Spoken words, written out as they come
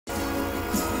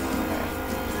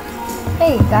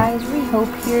Hey guys,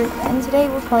 Rehope here, and today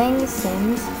we're playing The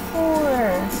Sims 4.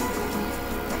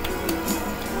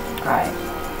 Alright,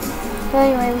 so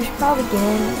anyway, we should probably get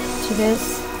into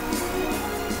this.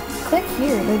 Click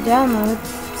here to download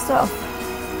stuff.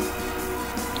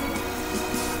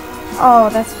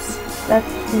 Oh,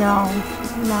 no.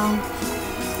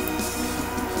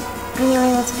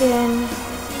 Anyway, let's get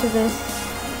into this.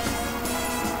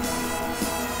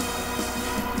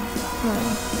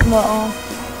 Well,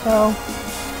 so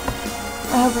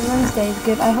I hope everyone's day is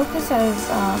good. I hope this is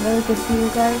really good for you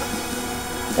guys,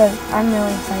 because I'm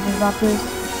really excited about this.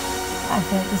 I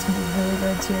feel like this is a really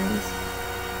good series,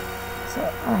 so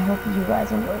I hope you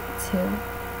guys enjoy it too.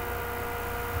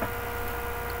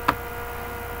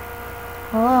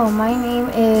 Hello, my name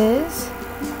is...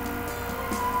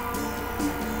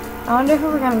 I wonder who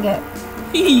we're gonna get.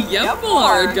 Yep,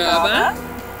 Gaba.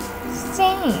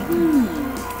 Same.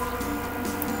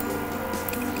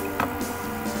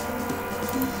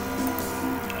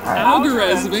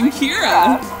 Algorithm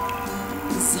Kira.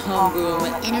 Zomboom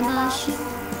Inabash.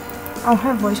 Oh,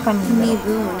 her voice kind of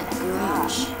Miboon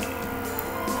Garage.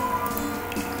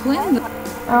 Quimbo.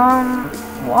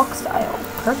 Walk style.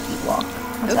 Perky walk.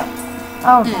 What's that?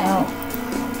 Oh no.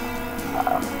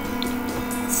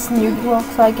 Snooty walk,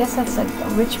 so I guess that's like a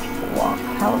rich people walk.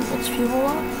 How rich people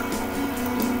walk?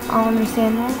 I don't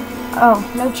understand that. Oh,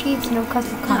 no cheats, no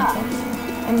custom content,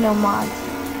 and no mods.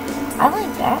 I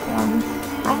like that one.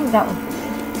 I think that one's pretty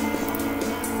good.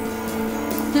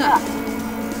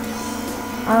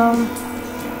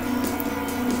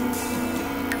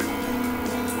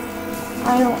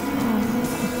 I don't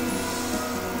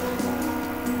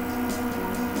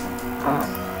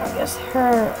I guess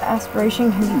her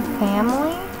aspiration can be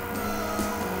family.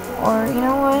 Or, you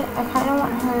know what? I kind of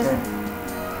want her...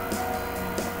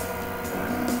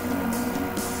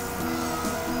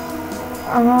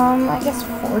 I guess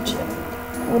fortune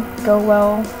would go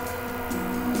well.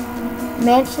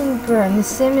 Mansion Burn. The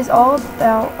sim is all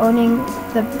about owning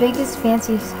the biggest,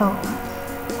 fanciest home.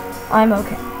 I'm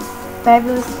okay.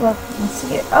 Fabulous. Well, let's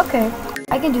see it. Okay,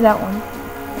 I can do that one.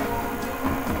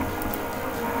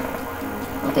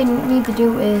 What they need to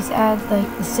do is add like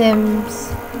the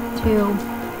Sims to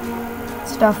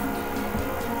stuff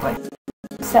like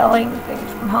selling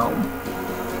things from home.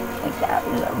 Like that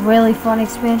was a really fun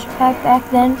expansion pack back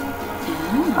then.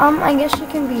 I guess you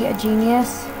can be a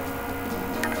genius,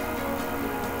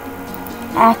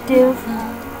 active,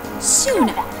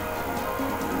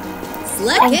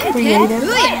 and creative.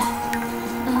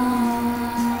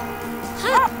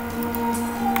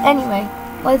 Anyway,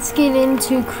 let's get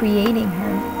into creating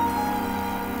her.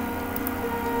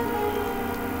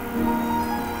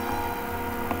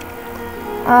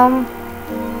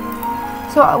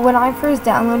 So when I first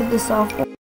downloaded the software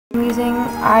I'm using,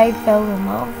 I fell in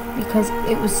love because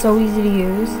it was so easy to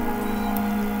use.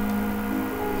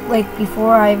 Like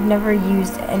before, I've never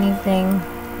used anything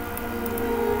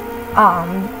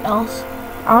else.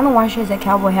 I don't know why she has that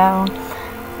cowboy hat on.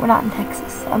 We're not in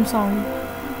Texas. I'm sorry.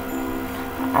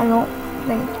 I don't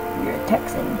think you're a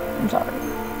Texan. I'm sorry.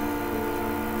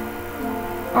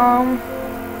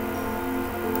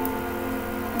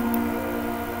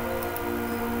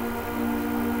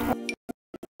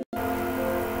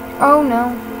 Oh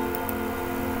no.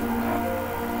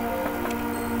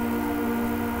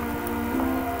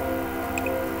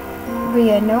 But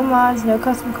yeah, no mods, no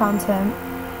custom content.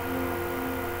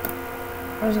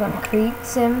 I was gonna create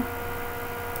sim.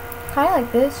 Kinda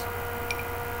like this.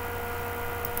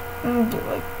 I'm gonna do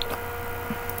like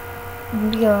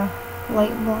maybe a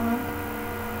light blonde.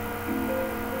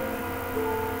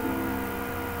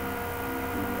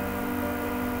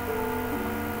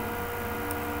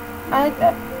 I like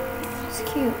that. It's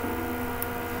cute.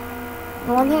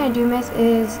 The one thing I do miss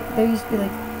is there used to be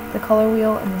like the color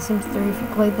wheel in The Sims 3 if you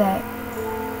played that.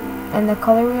 And the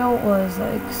color wheel was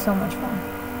like so much fun.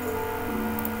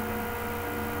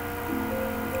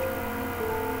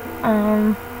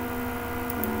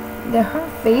 Her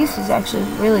face is actually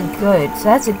really good, so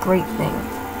that's a great thing.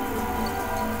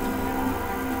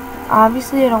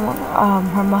 Obviously I don't want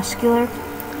her muscular.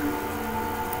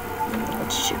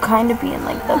 It should kind of be in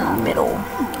like the middle.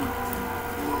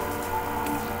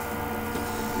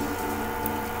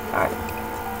 Alright.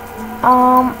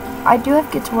 I do have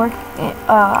to get to work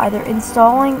either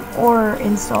installing or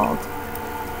installed.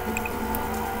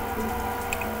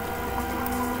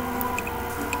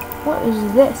 What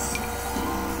is this?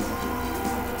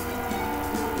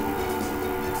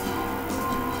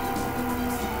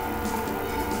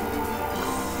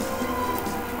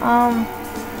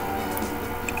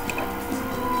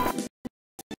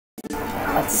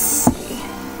 Let's see.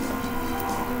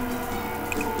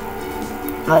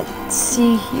 Let's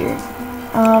see here.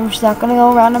 She's not gonna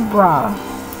go around a bra.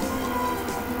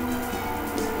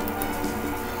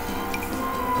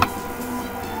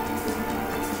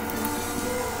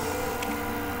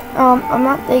 I'm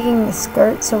not taking the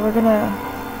skirt, so we're gonna,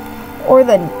 or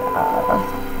the,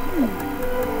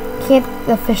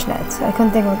 the fishnets. I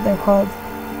couldn't think of what they're called.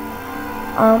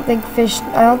 I don't think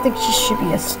she should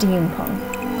be a steampunk.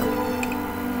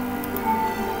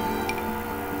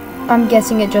 I'm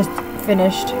guessing it just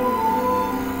finished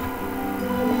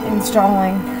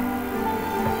installing.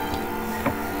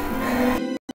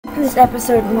 This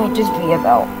episode might just be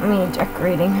about me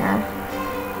decorating her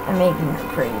and making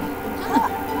her pretty.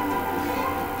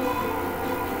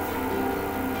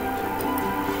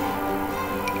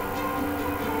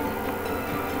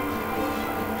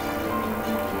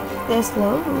 This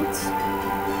loads.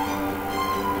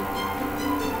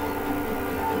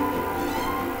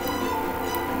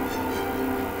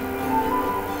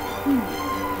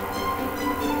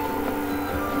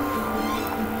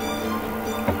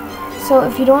 So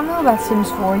if you don't know about Sims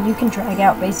 4, you can drag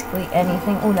out basically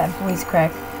anything. Oh, that voice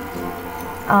crack.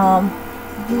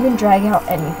 You can drag out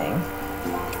anything.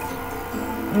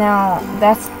 Now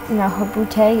her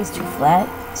bootay is too flat,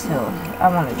 so I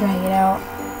want to drag it out.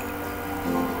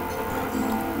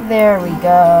 There we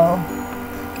go.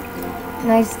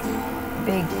 Nice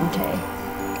big bootay.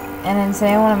 And then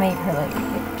say I want to make her like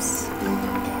hips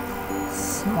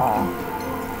small.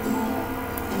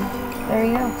 There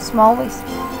you go, small waist.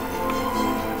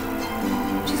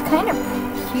 She's kind of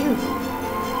cute.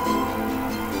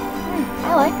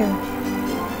 I like her.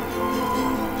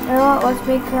 You know what? Let's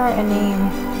make her a name.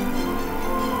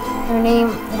 Her name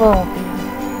will be.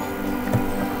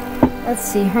 Let's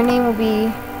see. Her name will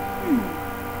be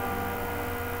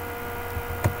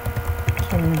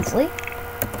Kinsley.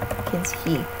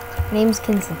 Kinsley. Her name's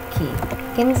Kinsley.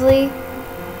 Kinsley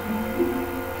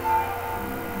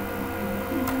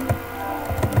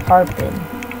Harpin.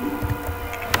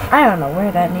 I don't know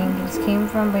where that name just came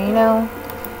from, but you know,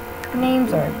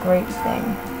 names are a great thing.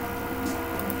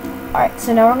 Alright,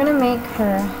 so now we're gonna make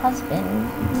her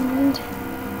husband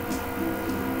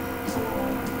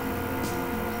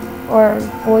or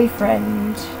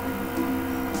boyfriend.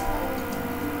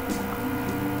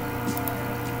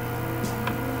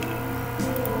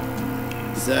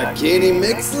 Zucchini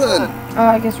Mixlin. Oh,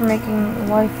 I guess we're making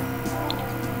wife.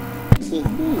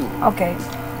 Okay,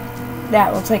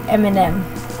 that looks like Eminem.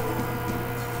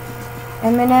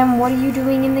 Eminem, what are you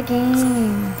doing in the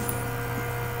game?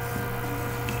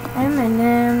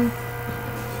 Eminem.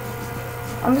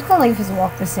 I'm just gonna leave his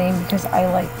walk the same because I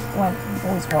like when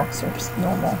boys' walks are just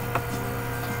normal.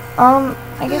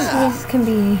 I guess his can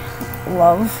be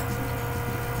love.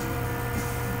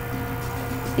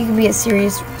 He can be a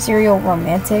serial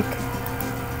romantic.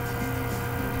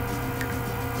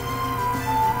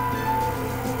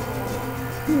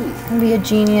 Can be a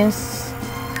genius,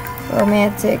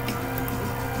 romantic,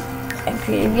 and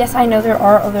creative. Yes, I know there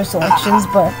are other selections,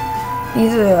 but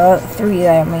these are the three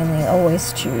that I mainly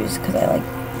always choose because I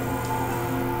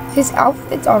like his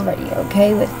outfit's already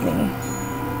okay with me.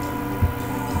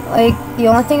 Like, the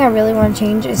only thing I really want to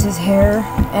change is his hair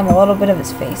and a little bit of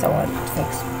his face I want to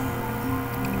fix.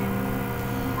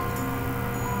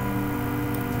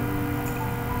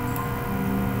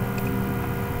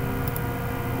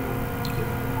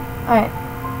 Alright,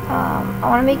 I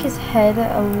want to make his head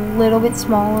a little bit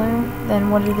smaller than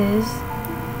what it is.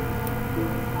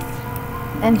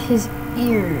 And his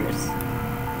ears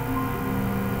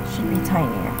should be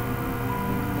tinier.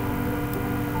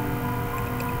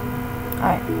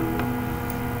 Alright.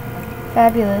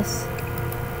 Fabulous.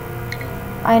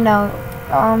 I know,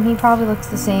 he probably looks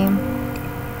the same.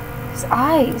 His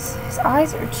eyes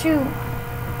are too...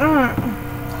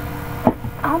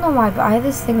 I don't know why, but I have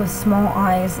this thing with small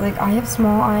eyes. Like, I have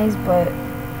small eyes, but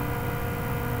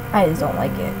I just don't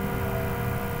like it.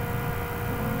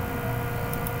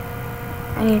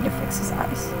 I need to fix his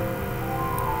eyes.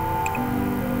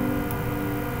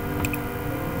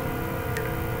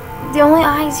 The only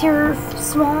eyes here are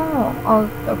small. Oh,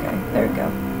 okay. There we go.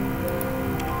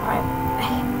 Alright.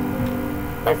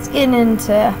 Let's get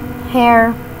into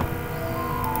hair.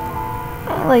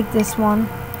 I like this one.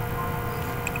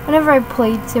 Whenever I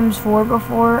played Sims 4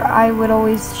 before, I would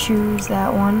always choose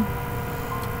that one.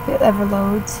 If it ever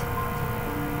loads.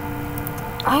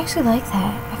 I actually like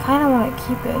that. I kind of want to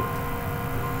keep it.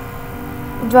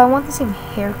 Do I want the same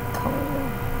hair color?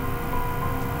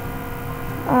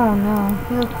 Oh no,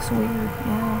 he looks weird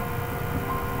now.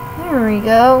 There we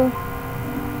go.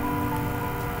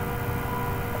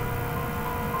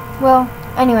 Well,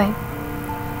 anyway.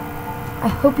 I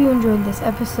hope you enjoyed this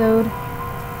episode.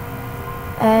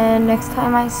 And next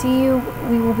time I see you,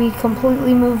 we will be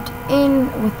completely moved in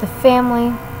with the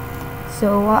family.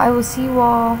 So I will see you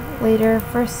all later.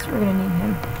 First, we're gonna name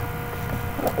him.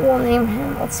 We'll name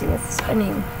him. Let's see what's a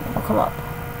name will come up.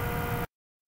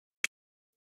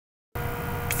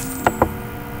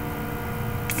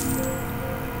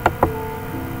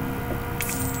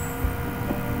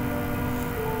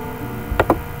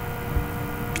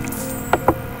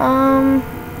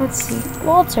 Let's see.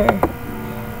 Walter.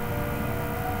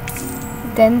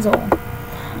 Denzel.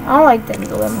 I don't like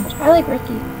Denzel that much. I like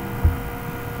Ricky.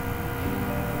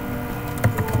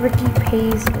 Ricky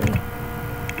Paisley.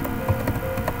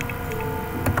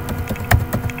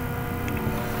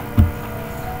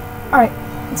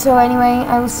 Alright, so anyway,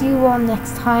 I will see you all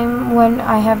next time when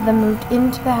I have them moved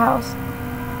into the house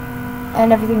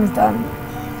and everything's done.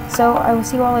 So I will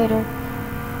see you all later.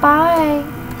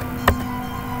 Bye!